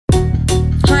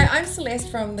Celeste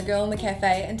from The Girl in the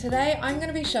Cafe, and today I'm going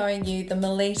to be showing you the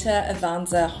Melitta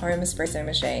Avanza home espresso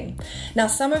machine. Now,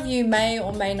 some of you may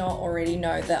or may not already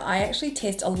know that I actually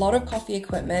test a lot of coffee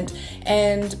equipment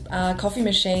and coffee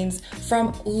machines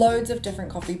from loads of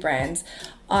different coffee brands.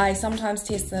 I sometimes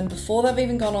test them before they've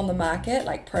even gone on the market,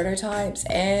 like prototypes,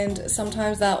 and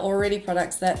sometimes they're already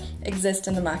products that exist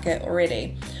in the market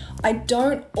already. I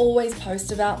don't always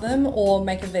post about them or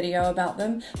make a video about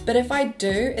them, but if I do,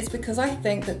 it's because I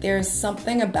think that there is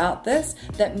something about this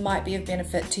that might be of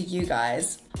benefit to you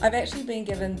guys. I've actually been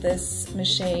given this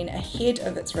machine ahead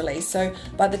of its release, so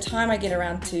by the time I get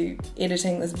around to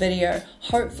editing this video,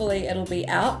 hopefully it'll be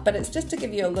out, but it's just to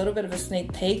give you a little bit of a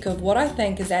sneak peek of what I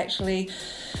think is actually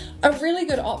a really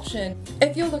good option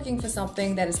if you're looking for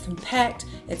something that is compact,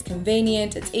 it's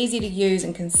convenient, it's easy to use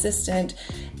and consistent,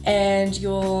 and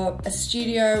you're a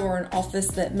studio or an office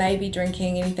that may be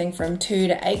drinking anything from 2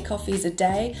 to 8 coffees a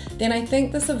day, then I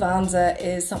think this Avanza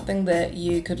is something that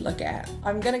you could look at.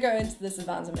 I'm going to go into this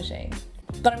Avanza machine,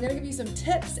 but I'm going to give you some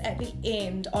tips at the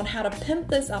end on how to pimp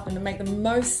this up and to make the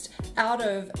most out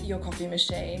of your coffee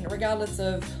machine, regardless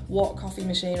of what coffee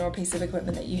machine or piece of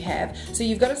equipment that you have. So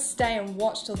you've got to stay and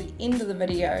watch till the end of the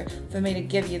video for me to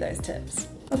give you those tips.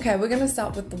 Okay, we're going to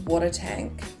start with the water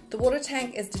tank. The water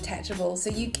tank is detachable, so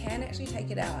you can actually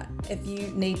take it out if you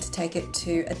need to take it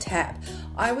to a tap.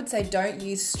 I would say don't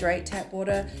use straight tap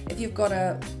water. If you've got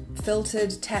a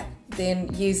filtered tap,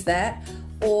 then use that,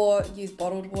 or use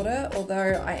bottled water,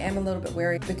 although I am a little bit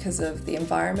wary because of the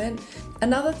environment.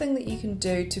 Another thing that you can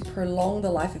do to prolong the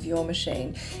life of your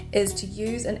machine is to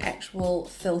use an actual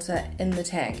filter in the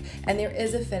tank, and there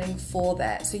is a fitting for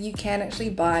that, so you can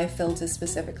actually buy filters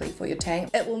specifically for your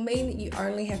tank. It will mean that you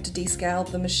only have to descale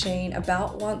the machine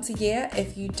about once a year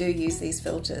if you do use these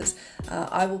filters.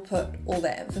 I will put all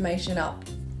that information up.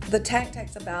 The tank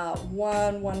takes about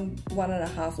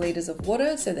 1.5 litres of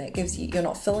water, so that gives you, you're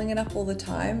not filling it up all the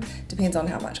time, depends on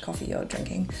how much coffee you're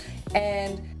drinking.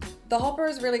 And the hopper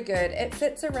is really good. It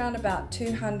fits around about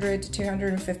 200 to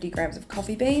 250 grams of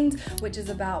coffee beans, which is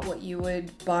about what you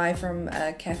would buy from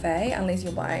a cafe, unless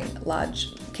you're buying large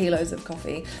kilos of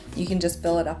coffee. You can just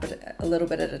fill it up a little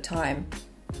bit at a time.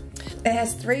 It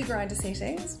has 3 grinder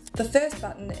settings. The first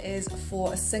button is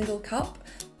for a single cup.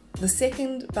 The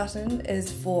second button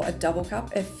is for a double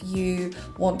cup if you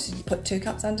want to put 2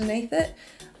 cups underneath it.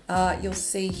 You'll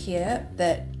see here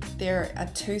that there are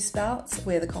 2 spouts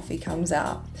where the coffee comes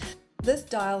out. This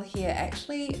dial here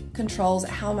actually controls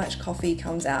how much coffee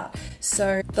comes out.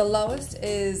 So the lowest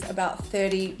is about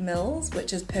 30 mils,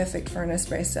 which is perfect for an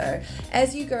espresso.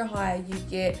 As you go higher, you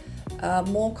get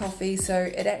more coffee, so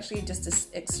it actually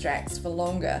just extracts for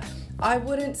longer. I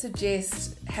wouldn't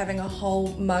suggest having a whole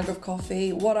mug of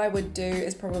coffee. What I would do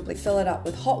is probably fill it up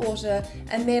with hot water,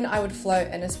 and then I would float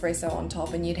an espresso on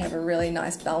top, and you'd have a really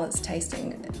nice balanced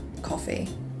tasting coffee.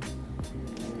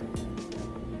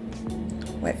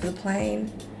 Wait for the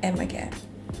plane and my cat.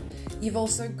 You've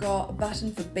also got a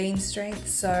button for bean strength,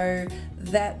 so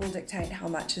that will dictate how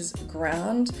much is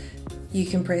ground. You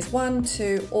can press 1,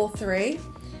 2, or 3.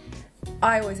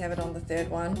 I always have it on the 3rd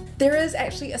one. There is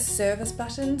actually a service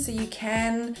button, so you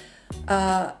can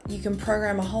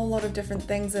program a whole lot of different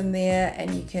things in there,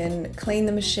 and you can clean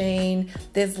the machine.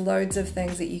 There's loads of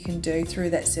things that you can do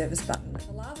through that service button.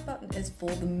 The last button is for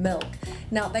the milk.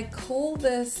 Now, they call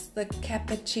this the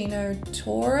cappuccino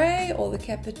torre or the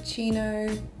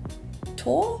cappuccino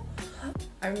tour.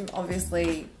 I'm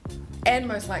obviously and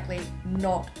most likely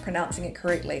not pronouncing it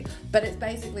correctly, but it's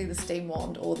basically the steam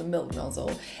wand or the milk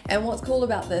nozzle. And what's cool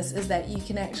about this is that you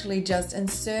can actually just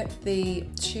insert the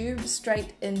tube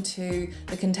straight into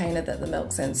the container that the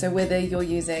milk's in. So whether you're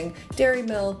using dairy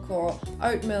milk or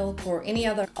oat milk or any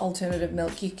other alternative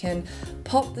milk, you can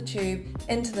pop the tube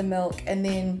into the milk, and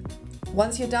then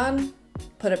once you're done,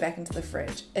 put it back into the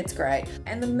fridge. It's great.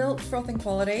 And the milk frothing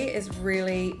quality is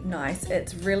really nice.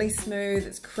 It's really smooth,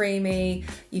 it's creamy.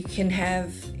 You can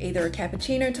have either a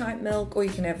cappuccino type milk, or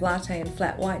you can have latte and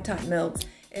flat white type milks.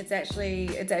 It's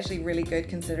actually really good,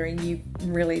 considering you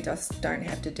really just don't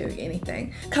have to do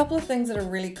anything. A couple of things that are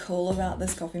really cool about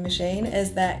this coffee machine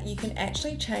is that you can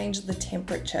actually change the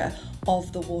temperature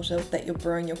of the water that you're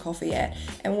brewing your coffee at.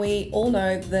 And we all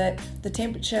know that the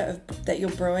temperature that you're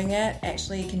brewing at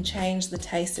actually can change the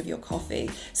taste of your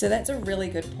coffee. So that's a really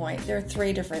good point. There are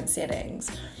 3 different settings.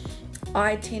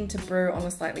 I tend to brew on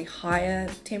a slightly higher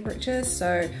temperature,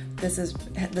 so this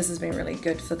has been really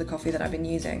good for the coffee that I've been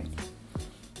using.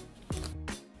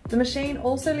 The machine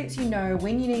also lets you know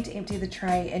when you need to empty the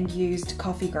tray and used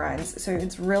coffee grinds, so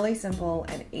it's really simple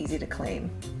and easy to clean,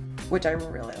 which I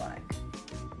really like.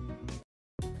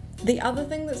 The other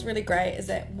thing that's really great is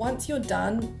that once you're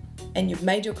done and you've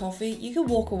made your coffee, you can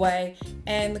walk away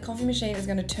and the coffee machine is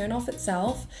going to turn off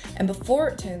itself, and before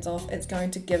it turns off, it's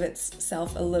going to give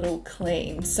itself a little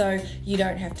clean. So you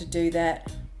don't have to do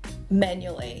that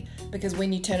manually, because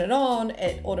when you turn it on,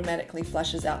 it automatically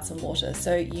flushes out some water.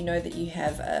 So you know that you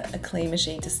have a clean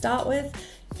machine to start with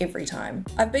every time.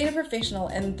 I've been a professional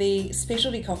in the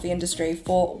specialty coffee industry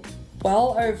for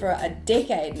well over a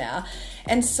decade now,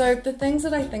 and so the things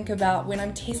that I think about when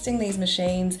I'm testing these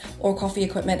machines or coffee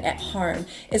equipment at home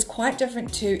is quite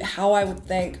different to how I would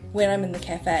think when I'm in the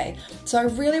cafe. So I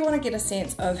really want to get a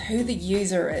sense of who the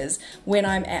user is when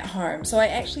I'm at home. So I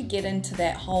actually get into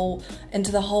the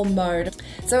whole mode.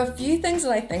 So a few things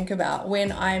that I think about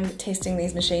when I'm testing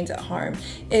these machines at home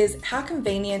is how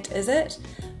convenient is it?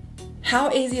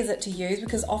 How easy is it to use?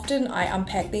 Because often I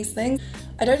unpack these things.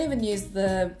 I don't even use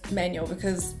the manual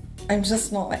because I'm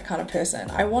just not that kind of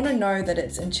person. I want to know that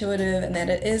it's intuitive and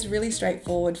that it is really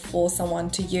straightforward for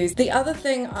someone to use. The other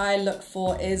thing I look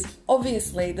for is,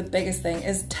 obviously the biggest thing,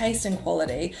 is taste and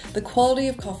quality. The quality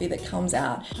of coffee that comes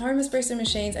out. Home espresso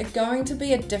machines are going to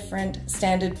be a different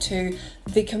standard to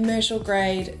the commercial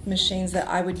grade machines that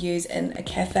I would use in a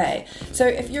cafe. So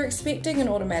if you're expecting an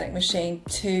automatic machine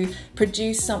to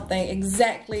produce something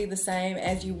exactly the same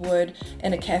as you would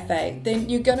in a cafe, then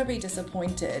you're going to be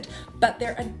disappointed. But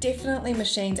there are definitely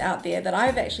machines out there that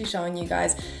I've actually shown you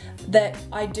guys that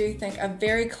I do think are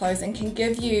very close and can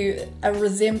give you a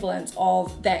resemblance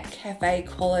of that cafe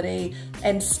quality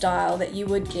and style that you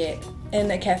would get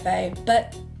in a cafe,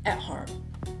 but at home.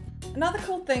 Another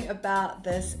cool thing about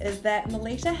this is that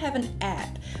Melitta have an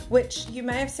app, which you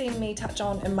may have seen me touch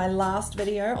on in my last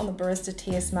video on the Barista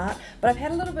Tier Smart, but I've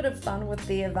had a little bit of fun with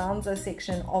the Avanza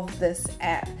section of this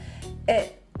app.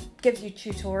 It gives you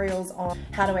tutorials on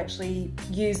how to actually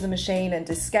use the machine and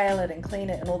to scale it and clean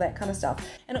it and all that kind of stuff.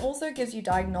 And it also gives you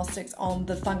diagnostics on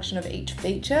the function of each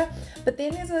feature. But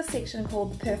then there's a section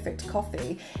called the Perfect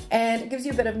Coffee, and it gives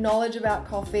you a bit of knowledge about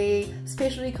coffee,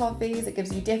 specialty coffees, it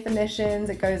gives you definitions,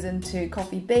 it goes into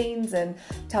coffee beans and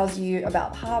tells you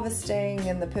about harvesting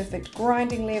and the perfect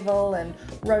grinding level and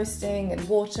roasting and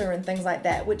water and things like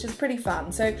that, which is pretty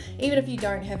fun. So even if you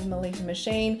don't have a Melitta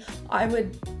machine, I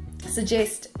would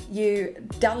suggest you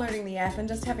downloading the app and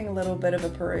just having a little bit of a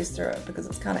peruse through it, because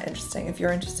it's kind of interesting if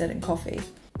you're interested in coffee.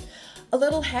 A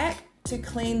little hack to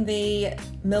clean the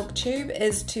milk tube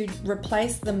is to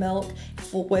replace the milk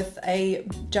with a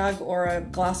jug or a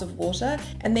glass of water,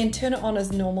 and then turn it on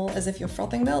as normal as if you're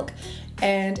frothing milk,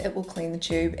 and it will clean the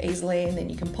tube easily, and then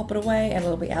you can pop it away and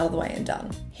it'll be out of the way and done.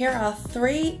 Here are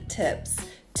 3 tips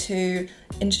to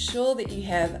ensure that you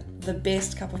have the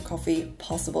best cup of coffee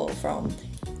possible from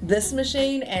this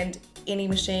machine and any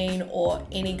machine or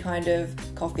any kind of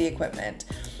coffee equipment.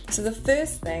 So the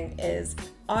first thing is,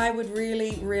 I would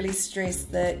really stress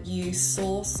that you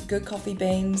source good coffee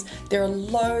beans. There are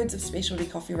loads of specialty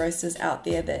coffee roasters out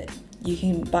there that you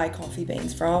can buy coffee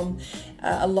beans from.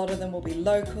 A lot of them will be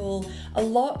local. A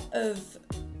lot of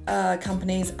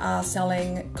companies are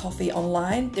selling coffee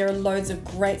online. There are loads of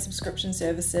great subscription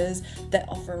services that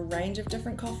offer a range of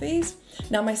different coffees.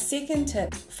 Now, my second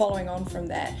tip following on from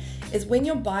that is, when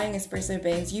you're buying espresso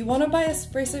beans, you want to buy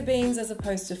espresso beans as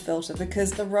opposed to filter,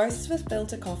 because the roast for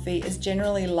filter coffee is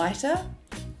generally lighter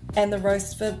and the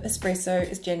roast for espresso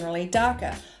is generally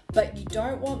darker. But you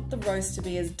don't want the roast to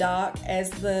be as dark as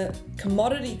the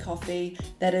commodity coffee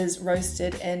that is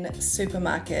roasted in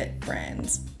supermarket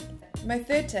brands. My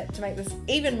third tip to make this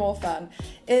even more fun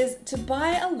is to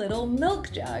buy a little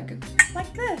milk jug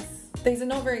like this. These are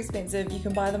not very expensive, you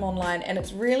can buy them online, and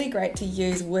it's really great to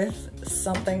use with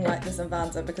something like this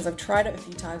Avanza, because I've tried it a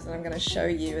few times and I'm going to show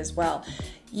you as well.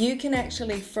 You can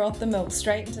actually froth the milk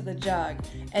straight into the jug,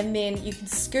 and then you can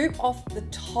scoop off the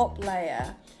top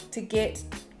layer to get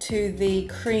to the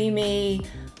creamy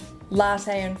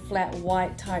latte and flat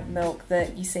white type milk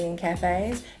that you see in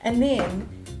cafes, and then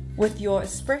with your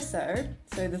espresso,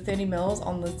 so the 30 mils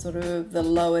on the sort of the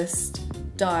lowest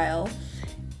dial,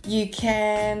 you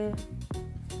can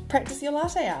practice your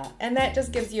latte art, and that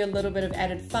just gives you a little bit of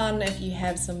added fun if you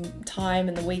have some time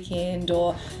in the weekend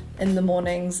or in the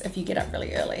mornings if you get up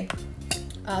really early.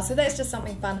 So that's just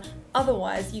something fun.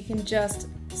 Otherwise, you can just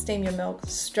steam your milk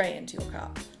straight into your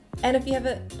cup. And if you have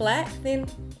it black, then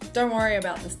don't worry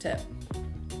about this tip.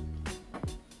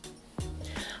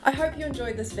 I hope you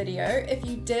enjoyed this video. If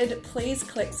you did, please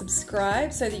click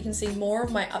subscribe so that you can see more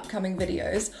of my upcoming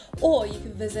videos, or you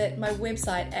can visit my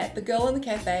website at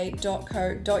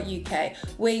thegirlinthecafe.co.uk,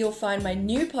 where you'll find my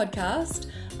new podcast,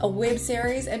 a web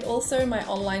series, and also my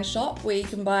online shop where you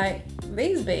can buy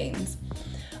these beans.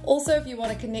 Also, if you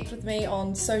want to connect with me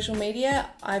on social media,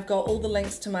 I've got all the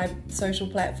links to my social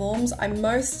platforms. I'm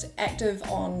most active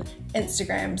on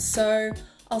Instagram, so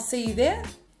I'll see you there,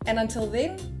 and until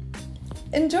then,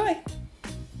 enjoy!